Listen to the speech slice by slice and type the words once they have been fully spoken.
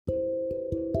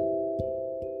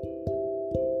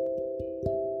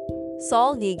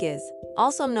Saúl Ñíguez,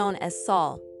 also known as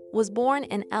Saúl, was born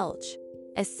in Elche,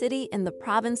 a city in the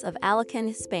province of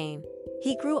Alicante, Spain.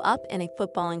 He grew up in a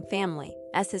footballing family,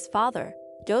 as his father,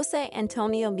 José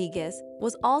Antonio Ñíguez,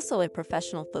 was also a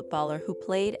professional footballer who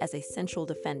played as a central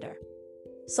defender.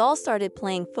 Saúl started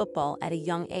playing football at a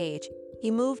young age. He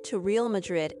moved to Real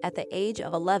Madrid at the age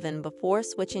of 11 before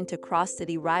switching to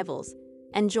cross-city rivals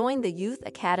and joined the youth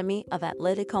academy of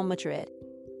Atlético Madrid.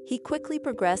 He quickly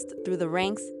progressed through the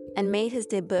ranks and made his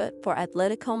debut for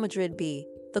Atlético Madrid B,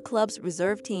 the club's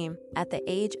reserve team, at the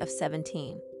age of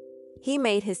 17. He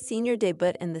made his senior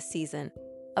debut in the season,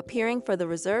 appearing for the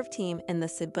reserve team in the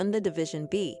Segunda Division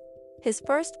B. His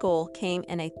first goal came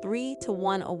in a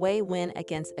 3-1 away win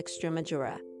against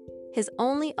Extremadura, his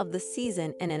only of the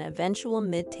season in an eventual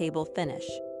mid-table finish.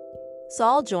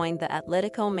 Saúl joined the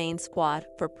Atlético main squad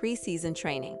for pre-season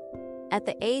training. At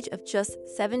the age of just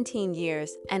 17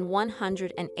 years and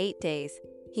 108 days,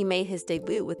 he made his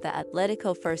debut with the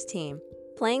Atlético first team,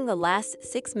 playing the last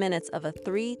 6 minutes of a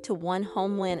 3-1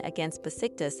 home win against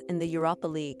Besiktas in the Europa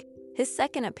League. His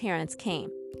second appearance came,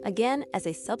 again as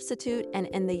a substitute and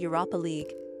in the Europa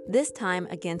League, this time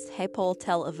against Hapoel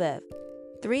Tel Aviv.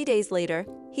 3 days later,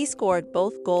 he scored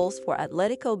both goals for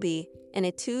Atlético B in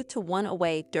a 2-1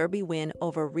 away derby win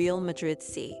over Real Madrid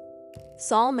C.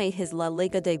 Saúl made his La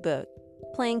Liga debut,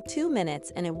 playing 2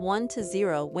 minutes in a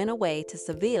 1-0 win away to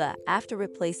Sevilla after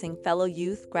replacing fellow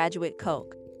youth graduate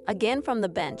Coke. Again from the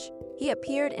bench, he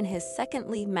appeared in his second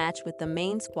league match with the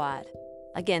main squad,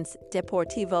 against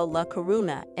Deportivo La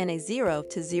Coruña in a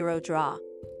 0-0 draw.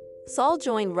 Saúl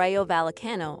joined Rayo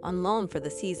Vallecano on loan for the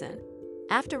season.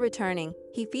 After returning,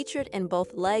 he featured in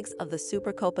both legs of the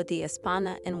Supercopa de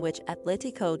España, in which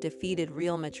Atlético defeated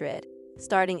Real Madrid,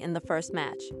 starting in the first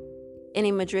match. In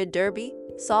a Madrid derby,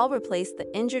 Saúl replaced the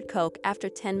injured Coke after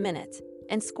 10 minutes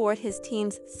and scored his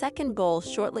team's second goal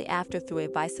shortly after through a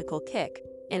bicycle kick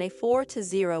in a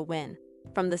 4-0 win.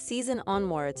 From the season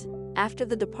onwards, after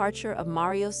the departure of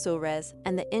Mario Suarez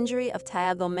and the injury of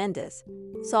Thiago Mendes,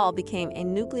 Saúl became a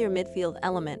nuclear midfield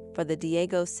element for the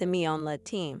Diego Simeone-led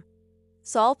team.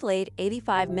 Saúl played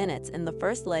 85 minutes in the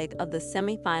first leg of the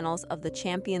semi-finals of the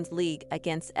Champions League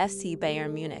against FC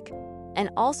Bayern Munich, and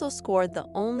also scored the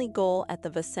only goal at the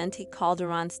Vicente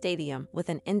Calderón Stadium with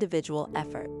an individual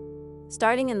effort.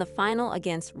 Starting in the final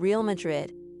against Real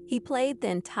Madrid, he played the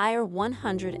entire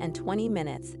 120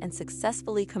 minutes and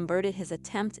successfully converted his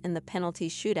attempt in the penalty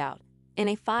shootout in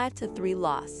a 5-3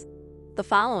 loss. The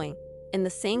following, in the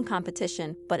same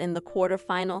competition but in the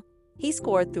quarter-final, he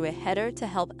scored through a header to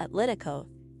help Atlético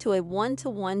to a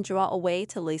 1-1 draw away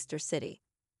to Leicester City.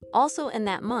 Also in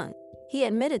that month, he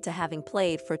admitted to having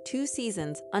played for 2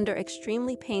 seasons under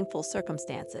extremely painful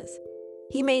circumstances.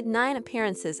 He made 9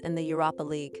 appearances in the Europa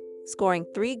League, scoring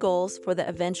 3 goals for the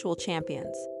eventual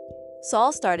champions.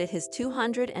 Saúl started his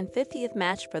 250th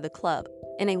match for the club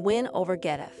in a win over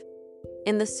Getafe.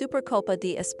 In the Supercopa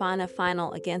de España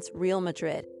final against Real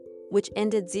Madrid, which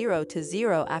ended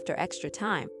 0-0 after extra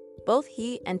time, both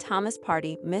he and Thomas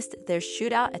Partey missed their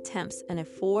shootout attempts in a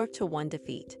 4-1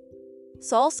 defeat.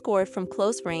 Saúl scored from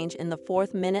close range in the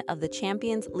 4th minute of the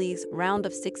Champions League's round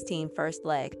of 16 first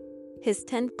leg, his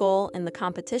 10th goal in the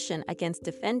competition against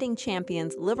defending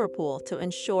champions Liverpool to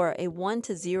ensure a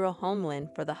 1-0 home win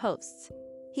for the hosts.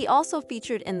 He also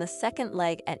featured in the second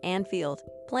leg at Anfield,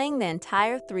 playing the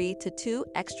entire 3-2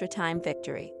 extra-time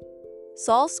victory.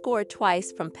 Saúl scored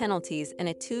twice from penalties in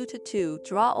a 2-2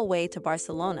 draw away to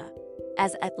Barcelona,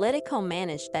 as Atlético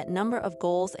managed that number of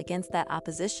goals against that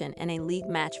opposition in a league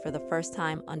match for the first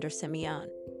time under Simeone.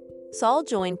 Saúl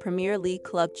joined Premier League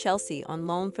club Chelsea on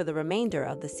loan for the remainder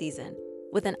of the season,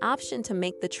 with an option to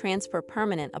make the transfer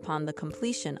permanent upon the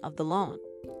completion of the loan.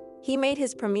 He made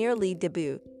his Premier League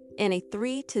debut in a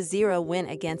 3-0 win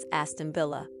against Aston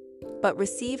Villa, but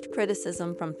received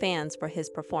criticism from fans for his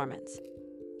performance.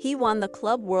 He won the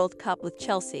Club World Cup with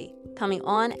Chelsea, coming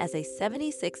on as a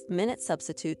 76th-minute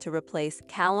substitute to replace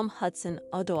Callum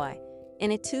Hudson-Odoi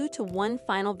in a 2-1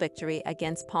 final victory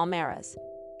against Palmeiras.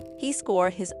 He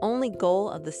scored his only goal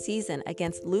of the season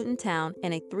against Luton Town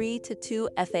in a 3-2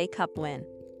 FA Cup win.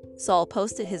 Saúl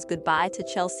posted his goodbye to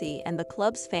Chelsea and the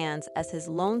club's fans as his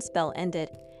loan spell ended,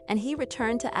 and he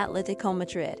returned to Atlético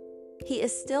Madrid. He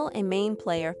is still a main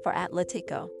player for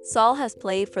Atlético. Saúl has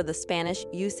played for the Spanish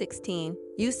U16,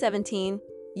 U17,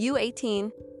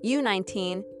 U18,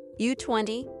 U19,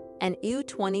 U20, and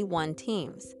U21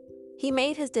 teams. He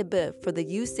made his debut for the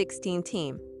U16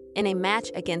 team in a match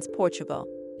against Portugal.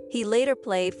 He later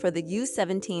played for the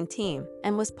U17 team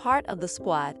and was part of the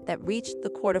squad that reached the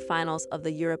quarterfinals of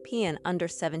the European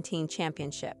Under-17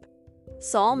 Championship.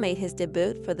 Saúl made his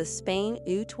debut for the Spain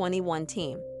U21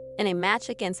 team in a match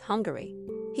against Hungary.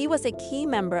 He was a key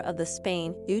member of the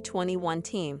Spain U21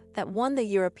 team that won the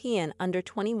European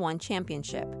Under-21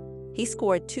 Championship. He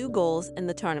scored 2 goals in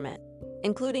the tournament,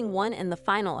 including one in the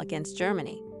final against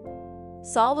Germany.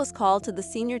 Saúl was called to the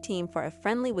senior team for a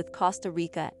friendly with Costa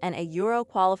Rica and a Euro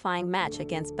qualifying match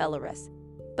against Belarus,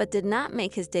 but did not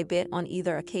make his debut on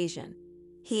either occasion.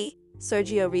 He,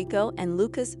 Sergio Rico, and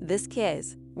Lucas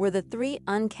Vizquez were the 3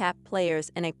 uncapped players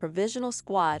in a provisional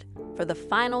squad for the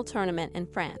final tournament in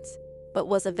France, but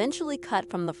was eventually cut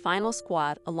from the final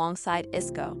squad alongside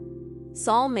Isco.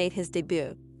 Saúl made his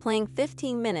debut, playing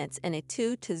 15 minutes in a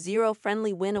 2-0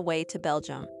 friendly win away to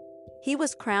Belgium. He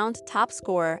was crowned top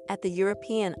scorer at the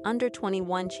European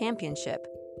Under-21 Championship,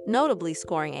 notably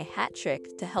scoring a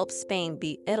hat-trick to help Spain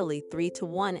beat Italy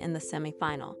 3-1 in the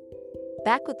semi-final.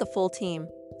 Back with the full team,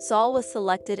 Saúl was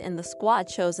selected in the squad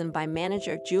chosen by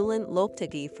manager Julen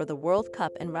Lopetegui for the World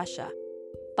Cup in Russia,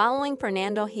 following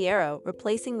Fernando Hierro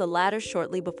replacing the latter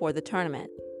shortly before the tournament.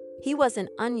 He was an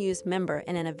unused member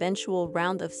in an eventual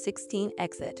round of 16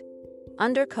 exit.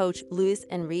 Under coach Luis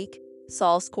Enrique,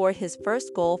 Saúl scored his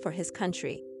first goal for his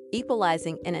country,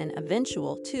 equalizing in an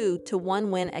eventual 2-1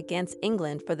 win against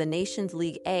England for the Nations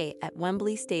League A at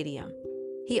Wembley Stadium.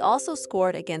 He also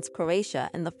scored against Croatia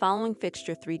in the following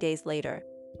fixture 3 days later,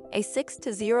 a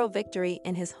 6-0 victory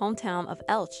in his hometown of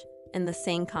Elche in the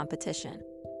same competition.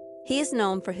 He is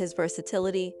known for his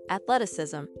versatility,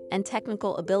 athleticism, and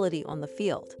technical ability on the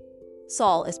field.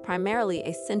 Saúl is primarily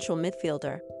a central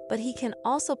midfielder, but he can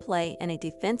also play in a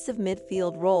defensive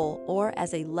midfield role or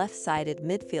as a left-sided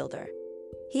midfielder.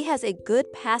 He has a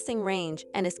good passing range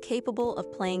and is capable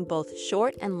of playing both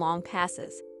short and long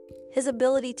passes. His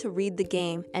ability to read the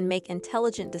game and make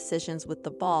intelligent decisions with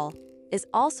the ball is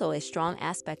also a strong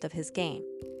aspect of his game.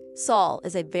 Saúl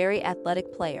is a very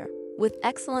athletic player with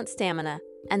excellent stamina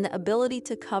and the ability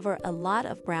to cover a lot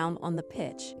of ground on the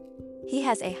pitch. He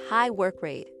has a high work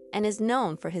rate and is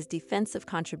known for his defensive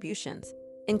contributions,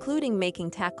 including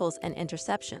making tackles and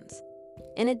interceptions.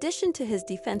 In addition to his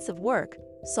defensive work,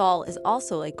 Saúl is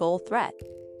also a goal threat.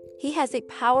 He has a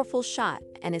powerful shot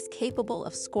and is capable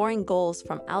of scoring goals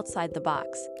from outside the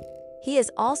box. He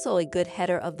is also a good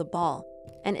header of the ball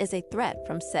and is a threat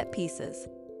from set pieces.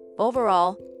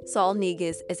 Overall, Saúl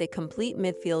Ñíguez is a complete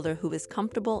midfielder who is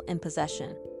comfortable in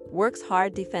possession, works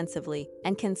hard defensively,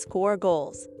 and can score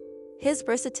goals. His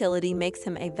versatility makes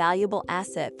him a valuable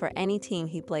asset for any team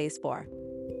he plays for.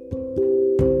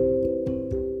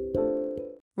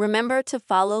 Remember to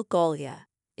follow Golia.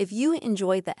 If you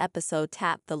enjoyed the episode,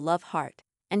 tap the love heart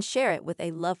and share it with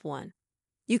a loved one.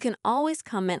 You can always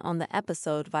comment on the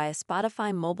episode via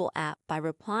Spotify mobile app by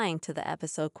replying to the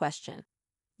episode question.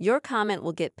 Your comment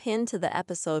will get pinned to the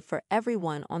episode for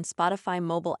everyone on Spotify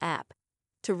mobile app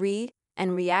to read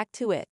and react to it.